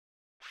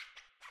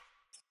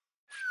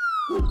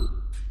Hey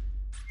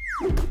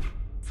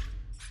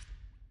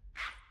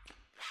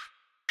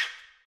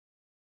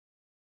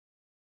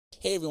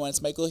everyone,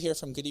 it's Michael here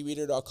from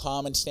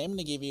GoodieReader.com, and today I'm going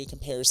to give you a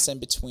comparison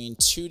between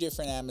two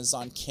different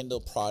Amazon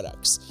Kindle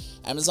products.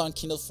 Amazon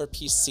Kindle for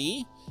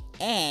PC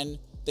and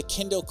the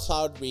Kindle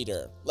Cloud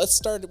Reader. Let's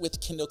start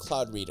with Kindle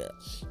Cloud Reader.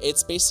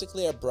 It's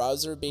basically a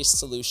browser-based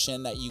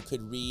solution that you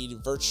could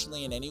read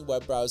virtually in any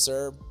web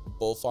browser,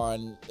 both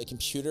on the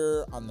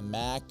computer, on the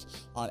Mac,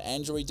 on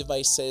Android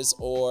devices,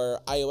 or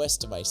iOS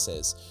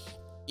devices.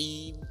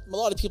 A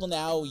lot of people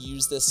now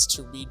use this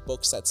to read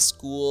books at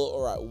school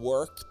or at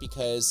work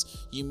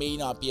because you may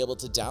not be able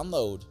to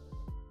download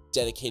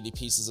dedicated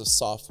pieces of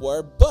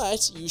software,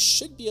 but you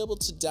should be able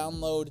to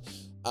download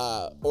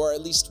or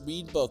at least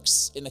read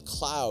books in a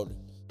cloud.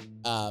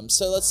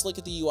 So let's look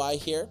at the UI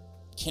here.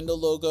 Kindle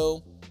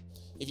logo.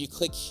 If you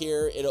click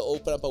here, it'll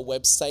open up a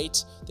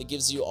website that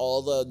gives you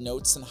all the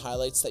notes and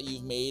highlights that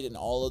you've made and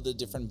all of the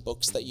different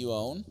books that you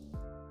own.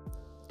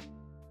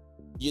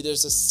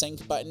 There's a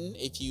sync button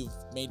if you've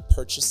made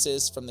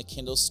purchases from the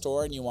Kindle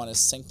store and you want to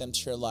sync them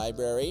to your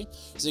library.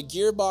 There's a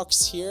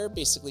gearbox here,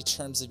 basically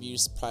terms of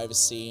use,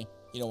 privacy.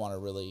 You don't want to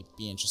really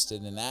be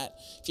interested in that.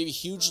 If you have a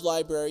huge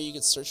library, you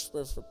can search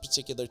for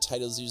particular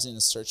titles using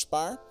the search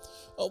bar.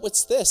 Oh,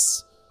 what's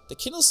this? The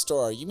Kindle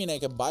store. You mean I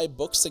can buy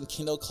books in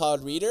Kindle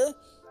Cloud Reader?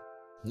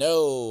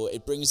 No,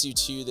 it brings you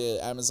to the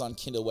Amazon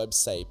Kindle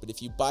website. But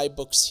if you buy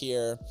books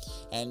here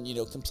and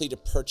complete a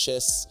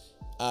purchase,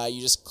 you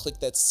just click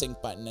that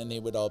sync button and they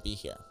would all be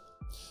here.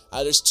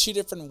 There's two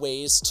different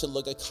ways to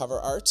look at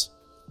cover art,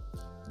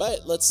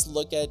 but let's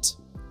look at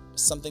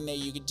something that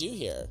you could do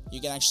here.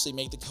 You can actually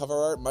make the cover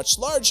art much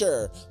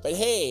larger, but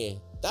hey,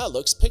 that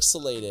looks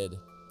pixelated.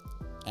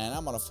 And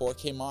I'm on a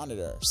 4K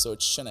monitor, so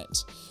it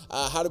shouldn't.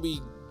 How do we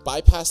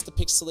bypass the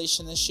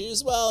pixelation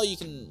issues? Well, you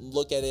can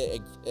look at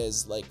it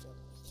as like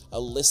a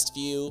list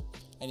view,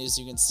 and as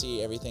you can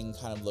see, everything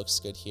kind of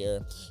looks good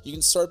here. You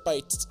can sort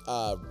by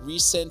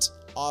recent,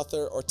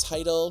 author, or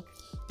title.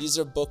 These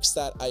are books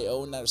that I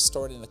own that are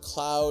stored in the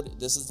cloud.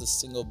 This is the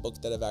single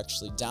book that I've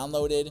actually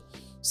downloaded.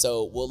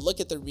 So we'll look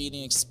at the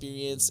reading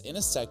experience in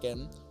a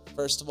second.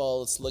 First of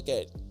all, let's look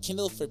at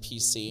Kindle for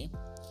PC.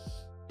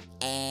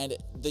 And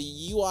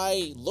the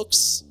UI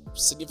looks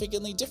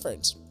significantly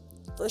different.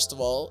 First of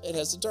all, it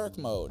has a dark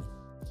mode.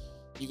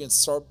 You can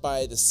sort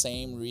by the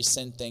same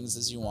recent things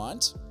as you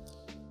want.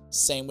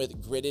 Same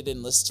with gridded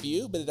and list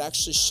view, but it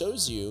actually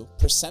shows you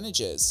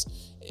percentages.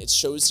 It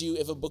shows you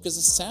if a book is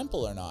a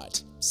sample or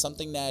not,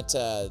 something that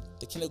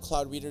the Kindle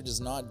Cloud Reader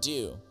does not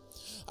do.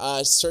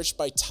 Search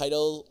by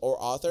title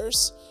or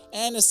authors,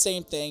 and the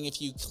same thing,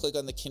 if you click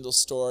on the Kindle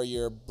store,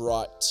 you're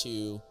brought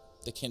to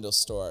the Kindle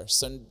store.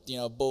 So,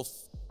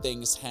 both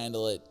things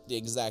handle it the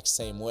exact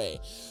same way.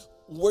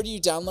 Where do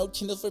you download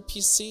Kindle for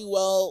PC?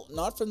 Well,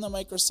 not from the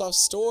Microsoft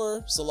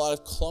Store. There's a lot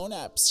of clone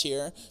apps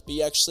here, but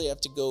you actually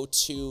have to go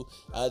to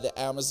the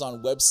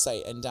Amazon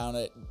website and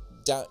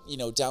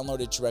download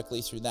it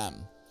directly through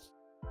them.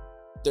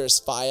 There's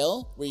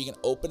File, where you can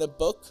open a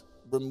book,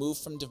 remove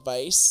from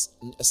device,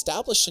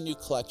 establish a new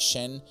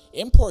collection,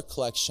 import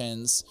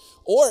collections,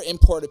 or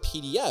import a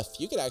PDF.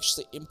 You could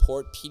actually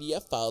import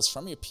PDF files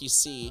from your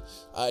PC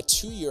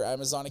to your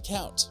Amazon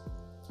account.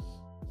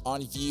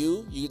 On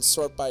View, you can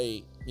sort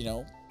by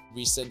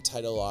recent,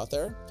 title,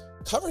 author.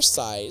 Cover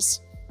size,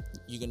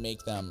 you can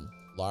make them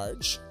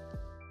large,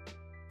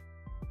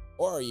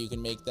 or you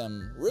can make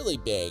them really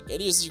big.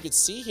 And as you can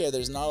see here,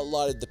 there's not a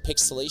lot of the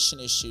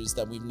pixelation issues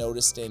that we've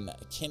noticed in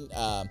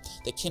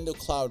the Kindle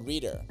Cloud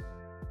Reader.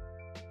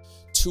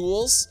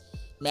 Tools,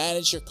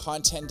 manage your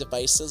content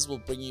devices will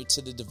bring you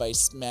to the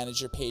device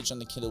manager page on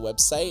the Kindle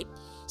website.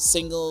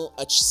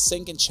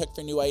 Sync and check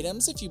for new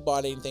items if you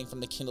bought anything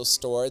from the Kindle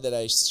store that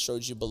I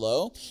showed you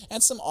below.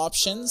 And some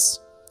options.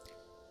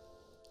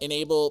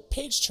 Enable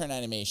page turn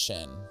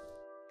animation.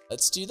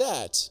 Let's do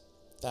that.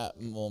 That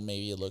will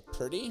maybe look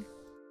pretty.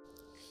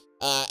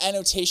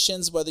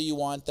 Annotations, whether you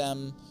want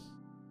them,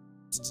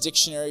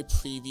 dictionary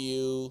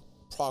preview,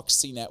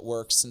 proxy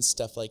networks, and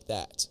stuff like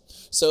that.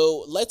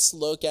 So let's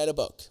look at a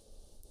book.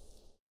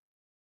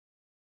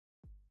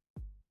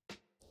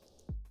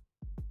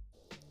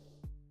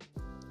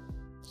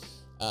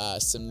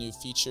 Some new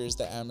features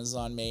that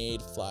Amazon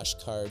made,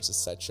 flashcards,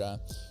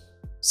 etc.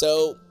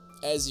 So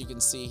as you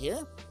can see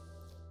here,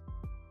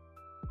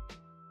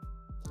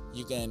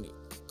 you can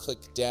click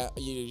down,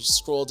 you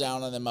scroll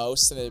down on the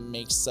mouse and it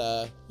makes,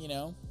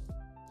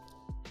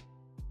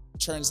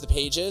 turns the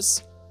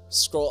pages.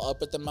 Scroll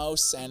up with the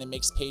mouse and it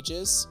makes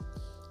pages.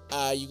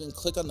 You can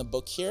click on the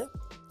book here,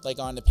 like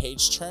on the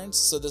page turns.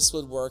 So this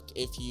would work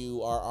if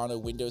you are on a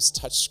Windows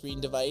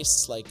touchscreen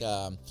device, like,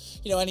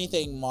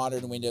 anything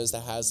modern Windows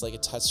that has like a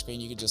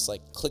touchscreen, you could just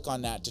like click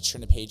on that to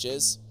turn the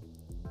pages.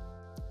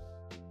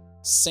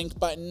 Sync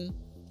button,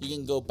 you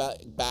can go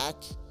back.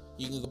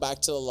 You can go back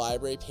to the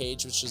library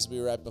page, which is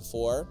we were at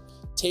before.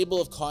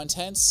 Table of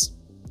contents,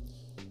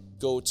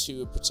 go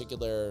to a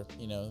particular,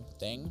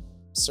 thing.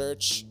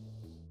 Search,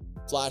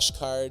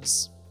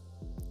 flashcards.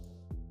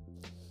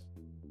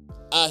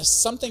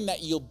 Something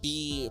that you'll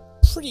be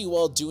pretty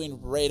well doing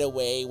right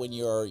away when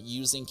you're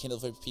using Kindle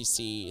for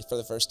PC for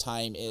the first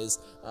time is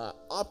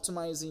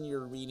optimizing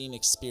your reading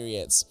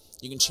experience.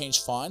 You can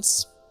change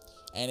fonts,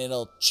 and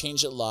it'll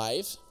change it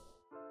live.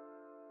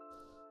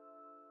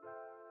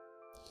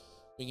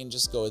 We can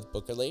just go with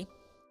Bookerly.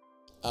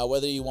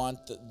 Whether you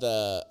want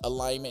the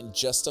alignment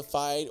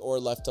justified or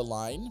left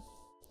aligned.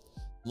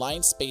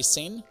 Line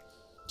spacing.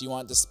 Do you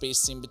want the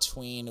spacing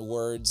between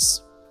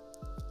words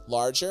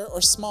larger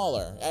or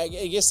smaller? I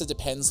guess it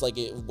depends like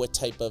what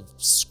type of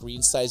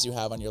screen size you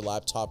have on your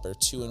laptop or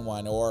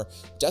 2-in-1 or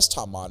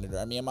desktop monitor.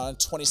 I mean, I'm on a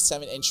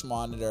 27-inch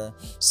monitor,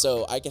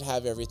 so I could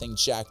have everything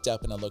jacked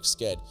up and it looks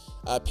good.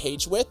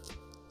 Page width,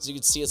 as you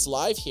can see, it's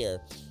live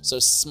here. So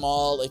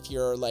small if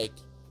you're like,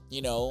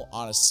 you know,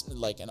 on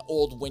like an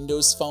old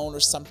Windows phone or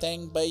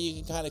something, but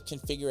you can kind of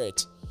configure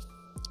it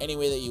any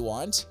way that you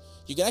want.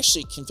 You can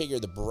actually configure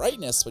the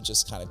brightness, which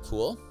is kind of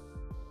cool.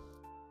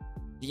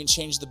 You can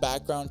change the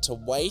background to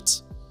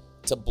white,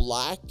 to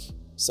black.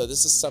 So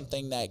this is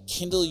something that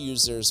Kindle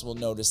users will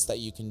notice that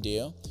you can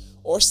do.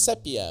 Or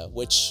sepia,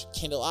 which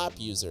Kindle app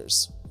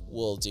users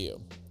will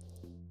do.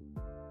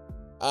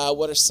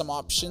 What are some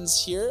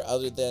options here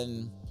other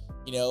than,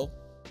 you know,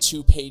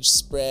 2-page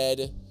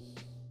spread,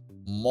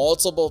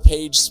 multiple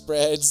page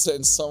spreads,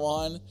 and so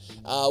on?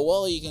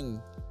 Well, you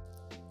can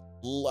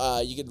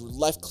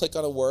left click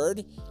on a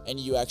word and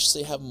you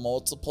actually have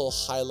multiple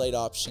highlight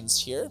options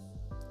here.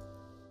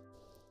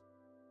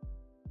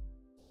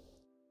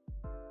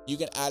 You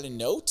can add a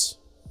note.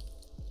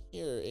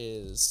 Here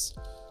is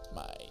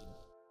my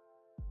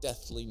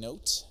deathly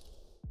note.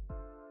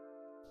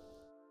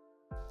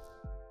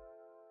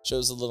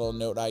 Shows a little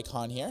note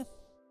icon here.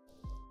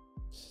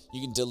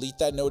 You can delete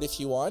that note if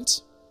you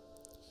want.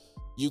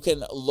 You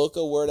can look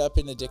a word up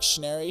in the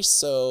dictionary.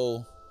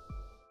 So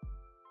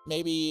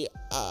maybe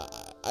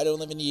I don't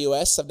live in the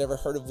US. I've never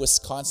heard of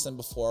Wisconsin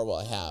before. Well,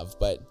 I have,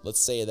 but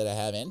let's say that I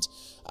haven't.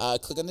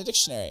 Click on the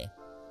dictionary.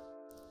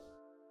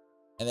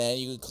 And then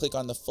you can click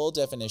on the full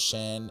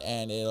definition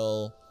and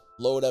it'll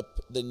load up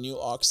the new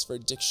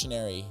Oxford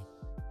Dictionary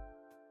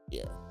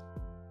here.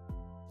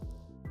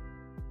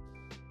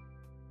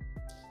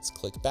 Let's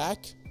click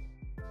back.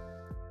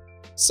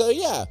 So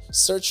yeah,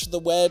 search for the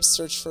web,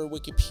 search for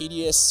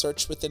Wikipedia,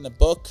 search within the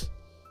book.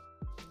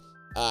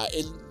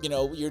 You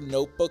know, your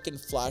notebook and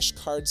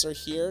flashcards are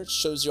here. It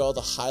shows you all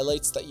the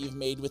highlights that you've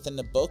made within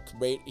the book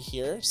right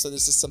here. So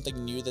this is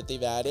something new that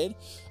they've added.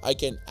 I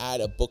can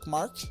add a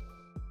bookmark,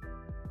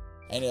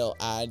 and it'll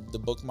add the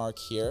bookmark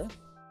here.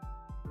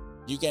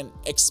 You can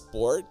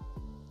export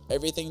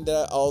everything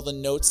all the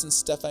notes and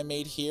stuff I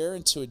made here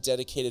into a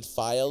dedicated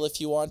file if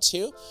you want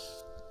to.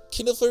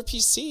 Kindle for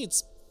PC,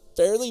 it's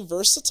fairly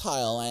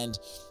versatile, and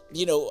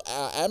you know,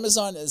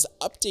 Amazon is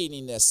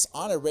updating this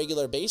on a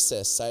regular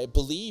basis. I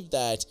believe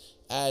that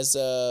as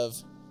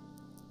of,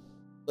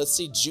 let's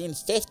see, June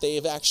 5th,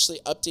 they've actually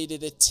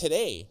updated it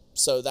today.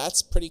 So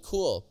that's pretty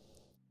cool.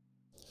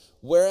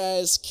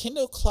 Whereas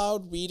Kindle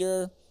Cloud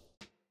Reader,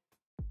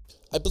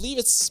 I believe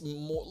it's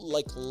more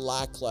like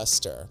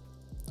lackluster.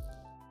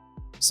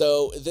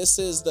 So this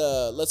is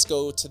let's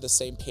go to the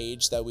same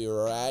page that we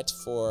were at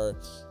for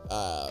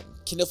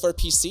Kindle for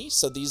PC.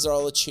 So these are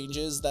all the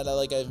changes that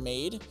I've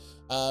made.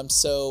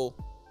 So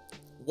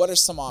what are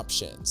some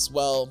options?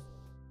 Well,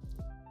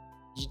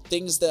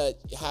 things that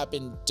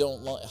happen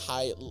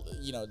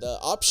the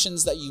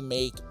options that you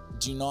make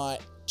do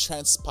not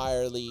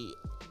transpire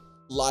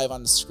live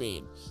on the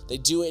screen. They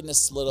do it in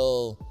this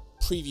little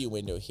preview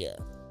window here.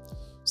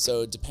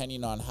 So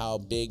depending on how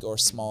big or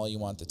small you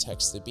want the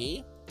text to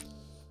be,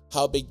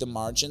 how big the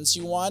margins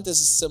you want. This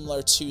is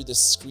similar to the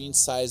screen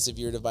size of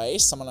your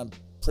device. I'm on a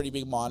pretty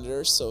big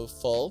monitor, so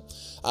full.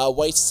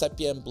 White,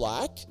 sepia, and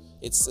black.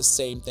 It's the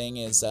same thing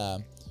as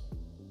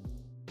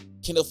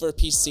Kindle for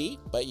PC,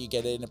 but you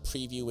get it in a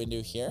preview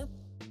window here.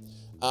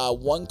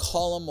 One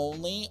column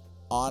only,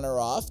 on or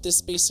off.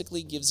 This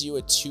basically gives you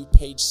a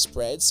 2-page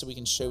spread, so we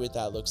can show you what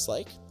that looks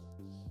like.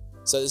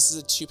 So this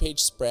is a 2-page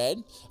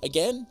spread.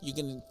 Again, you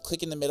can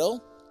click in the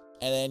middle,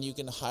 and then you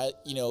can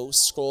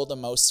scroll the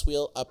mouse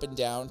wheel up and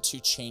down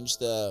to change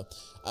the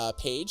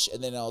page.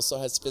 And then it also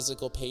has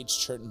physical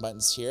page turn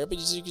buttons here. But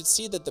as you can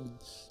see that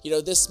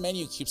this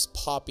menu keeps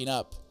popping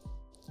up,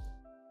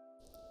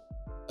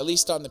 at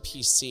least on the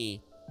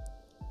PC.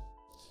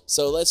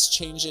 So let's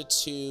change it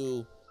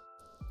to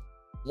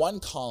one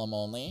column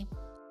only.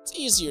 It's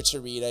easier to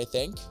read, I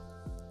think.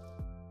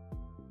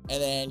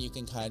 And then you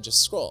can kind of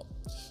just scroll.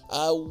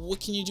 What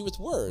can you do with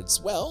words?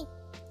 Well,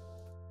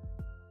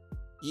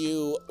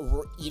 you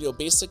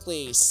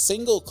basically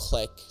single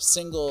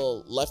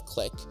left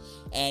click,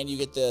 and you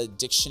get the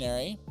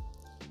dictionary,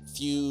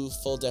 view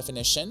full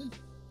definition.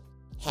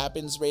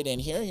 Happens right in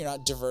here. You're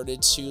not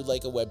diverted to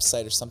like a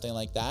website or something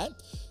like that.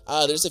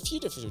 There's a few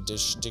different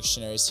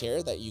dictionaries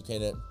here that you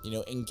can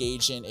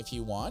engage in if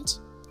you want.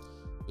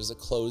 There's a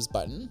close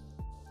button.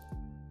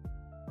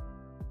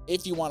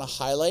 If you want to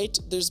highlight,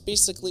 there's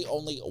basically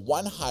only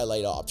one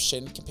highlight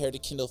option compared to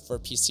Kindle for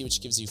PC,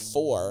 which gives you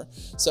 4.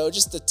 So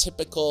just the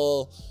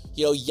typical,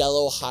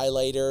 yellow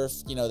highlighter,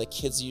 that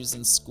kids use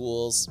in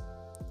schools.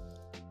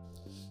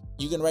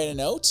 You can write a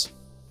note.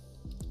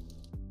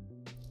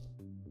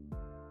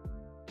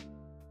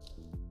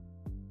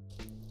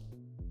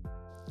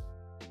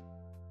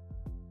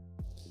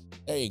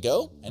 There you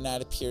go, and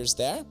that appears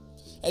there.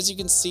 As you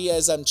can see,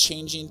 as I'm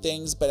changing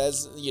things, but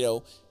as you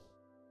know,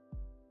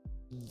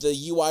 the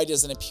UI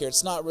doesn't appear.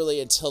 It's not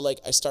really until like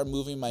I start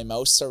moving my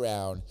mouse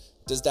around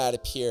does that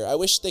appear. I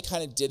wish they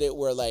kind of did it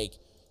where like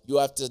you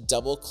have to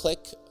double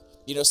click,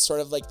 you know,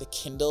 sort of like the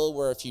Kindle,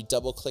 where if you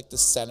double click the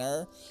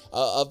center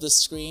of the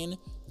screen,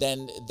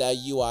 then the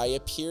UI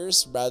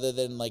appears, rather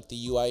than like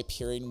the UI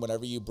appearing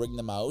whenever you bring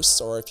the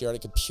mouse, or if you're on a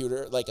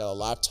computer, like a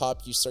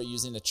laptop, you start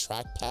using a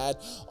trackpad,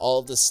 all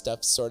of this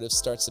stuff sort of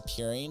starts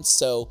appearing.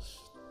 So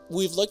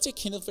we've looked at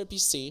Kindle for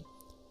PC,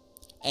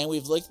 and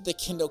we've looked at the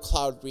Kindle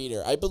Cloud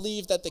Reader. I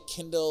believe that the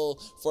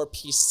Kindle for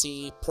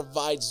PC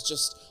provides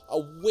just a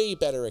way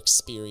better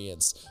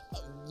experience,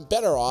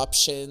 better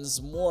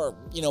options, more,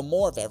 you know,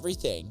 more of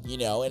everything, you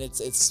know, and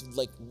it's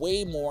like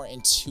way more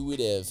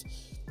intuitive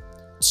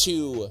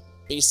to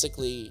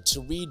basically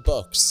to read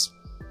books.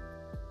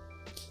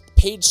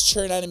 Page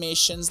churn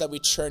animations that we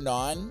churned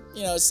on,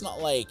 you know, it's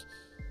not like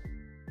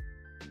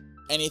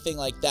anything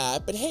like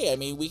that, but hey, I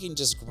mean, we can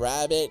just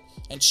grab it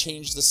and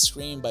change the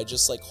screen by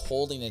just like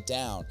holding it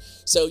down.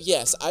 So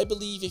yes, I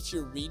believe if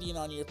you're reading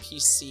on your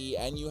PC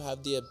and you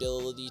have the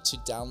ability to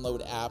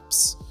download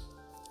apps,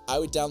 I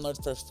would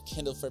download for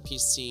Kindle for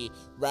PC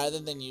rather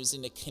than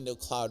using the Kindle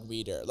Cloud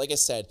Reader. Like I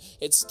said,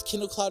 it's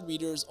Kindle Cloud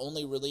Reader is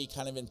only really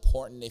kind of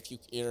important if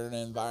you're in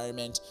an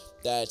environment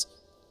that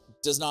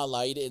does not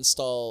allow you to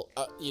install,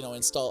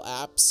 install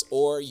apps,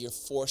 or you're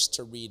forced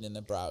to read in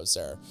the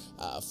browser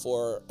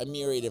for a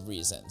myriad of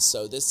reasons.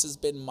 So this has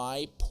been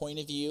my point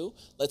of view.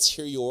 Let's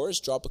hear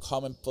yours. Drop a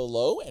comment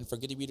below. And for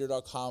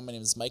goodereader.com, my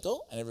name is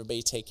Michael, and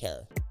everybody take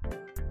care.